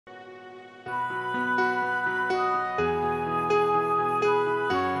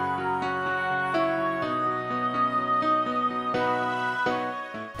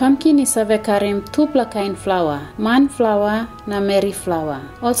pumpkin is ave karim two kain flower, man flower na Mary flower.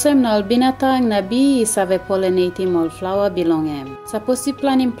 Also na ol binatang na bee is ave pollinating all flower belong em. Suppose you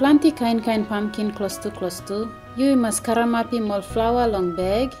planti kain pumpkin close to, you must kamapim all flower long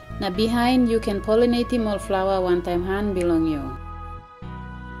bag, na bihain you can pollinate all flower one time hand belong you.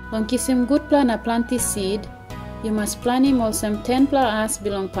 Long kisim good plan na planti seed, you must plant him also 10 as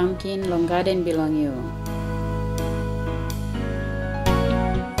belong pumpkin long garden belong you.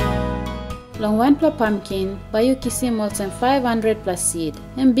 Long 1 pumpkin, bayu kisim also 500 plus seed,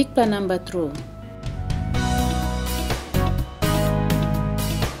 and big plan number true.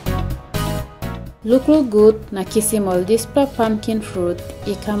 Look good na kisim all this pumpkin fruit,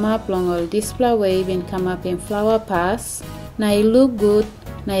 I come up long all this wave in come up in flower pass, na I look good,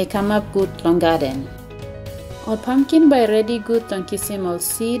 na I come up good long garden. All pumpkin by ready good on kisim all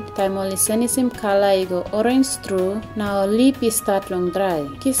seed, time only senisim color I go orange through, now all leaf is start long dry.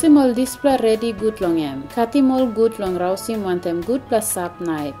 Kisim all display ready good long em. Katim all good long rausim one time good plus sap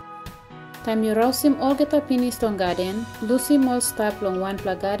knife. Time you rausim all get up finished on garden, lusim all stop long 1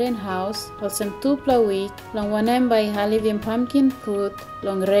 garden house, also 2 week, long 1 em by halivim pumpkin fruit,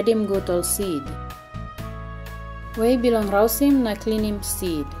 long redim good all seed. Way belong rausim na clean him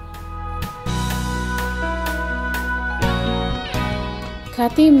seed.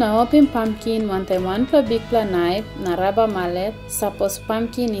 Katim na open pumpkin one time 1 big knife na rubber mallet, suppose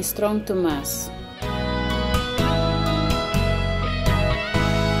pumpkin is strong to mass.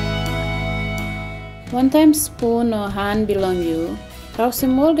 One time spoon or hand belong you.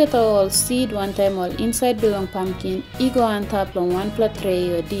 Rausim all get all seed one time all inside belong pumpkin, ego on top long 1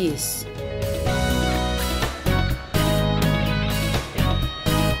 tray or this.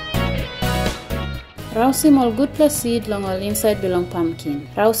 Rausim all good plus seed long all inside belong pumpkin.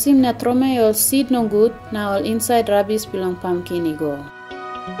 Rausim na trome all seed no good, na all inside rubbish belong pumpkin ego.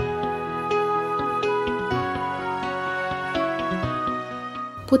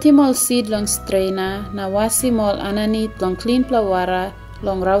 Put him all seed long strainer, na wasim all ananit long clean plawara,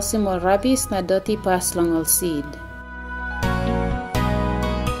 long rausim all rubbish na dirty pass long all seed.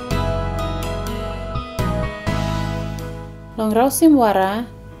 Long rausim wara,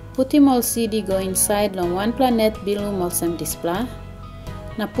 put him all seed go inside long 1 planet bilum all sem display.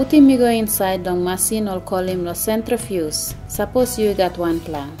 Na put him go inside long machine all call him lo centrifuge. Suppose you got 1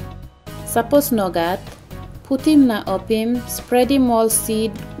 pla. Suppose no got, put him na opim, spread him all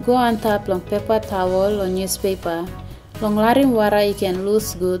seed, go on top long paper towel or newspaper. Long larim wara you can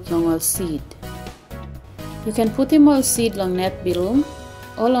lose good long all seed. You can put him all seed long net bilum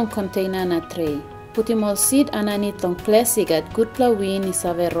or long container na tray. Put him all seed ananit long place you got good wind is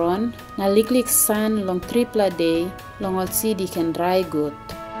ave ron, na liklik sun long 3 day, long all seed you can dry good.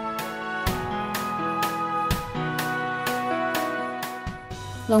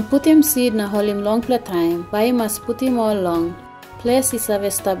 Long put him seed na hold him long time, by must put him all long. Place is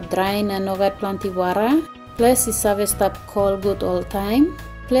ave stop dry na no got plenty wara, place is ave stop cold good all time,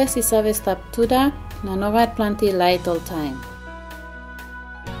 place is ave stop too dark, na no got plenty light all time.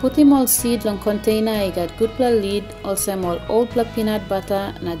 Put him all seed long container I got good lid, also all old peanut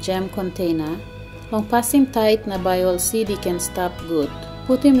butter na jam container. Long pass him tight na by all seed he can stop good.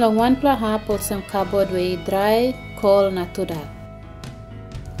 Put him long 1 half also cupboard way dry, cold na too dark.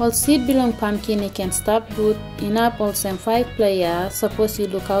 All seed belong pumpkin he can stop good, enough also 5 year, suppose you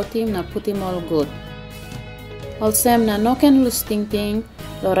lukautim na put him all good. Also na no can lose ting,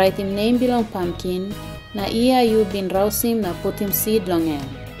 lo write him name belong pumpkin, na iya you been rausim na put him seed long em.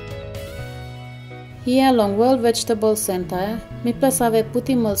 Here long World Vegetable Center, mipla save put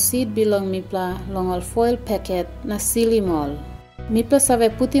him all seed belong mipla long all foil packet na seal him all. Mipla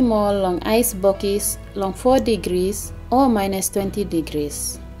save put him all long ice buckets long 4 degrees or minus 20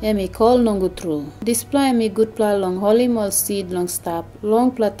 degrees. Emi call nongu true. Display me good pla long holy all seed long stop long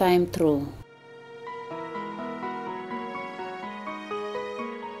pla time true.